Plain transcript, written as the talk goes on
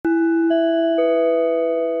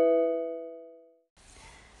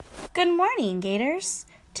Good morning, Gators.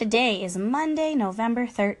 Today is Monday, November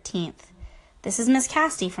 13th. This is Miss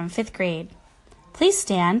Casty from 5th grade. Please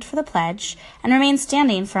stand for the pledge and remain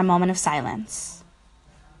standing for a moment of silence.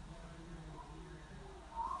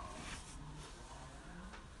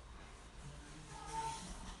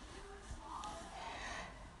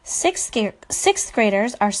 Sixth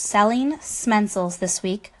graders are selling Smencils this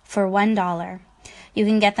week for $1. You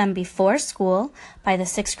can get them before school by the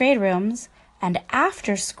 6th grade rooms and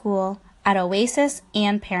after school at Oasis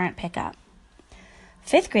and parent pickup.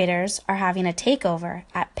 5th graders are having a takeover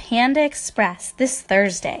at Panda Express this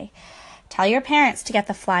Thursday. Tell your parents to get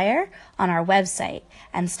the flyer on our website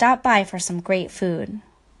and stop by for some great food.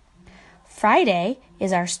 Friday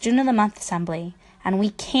is our Student of the Month Assembly, and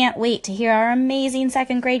we can't wait to hear our amazing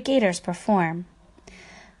 2nd grade Gators perform.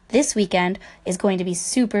 This weekend is going to be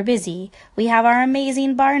super busy. We have our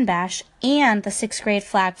amazing Barn Bash and the 6th grade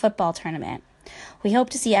flag football tournament. We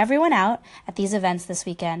hope to see everyone out at these events this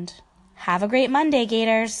weekend. Have a great Monday,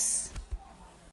 Gators!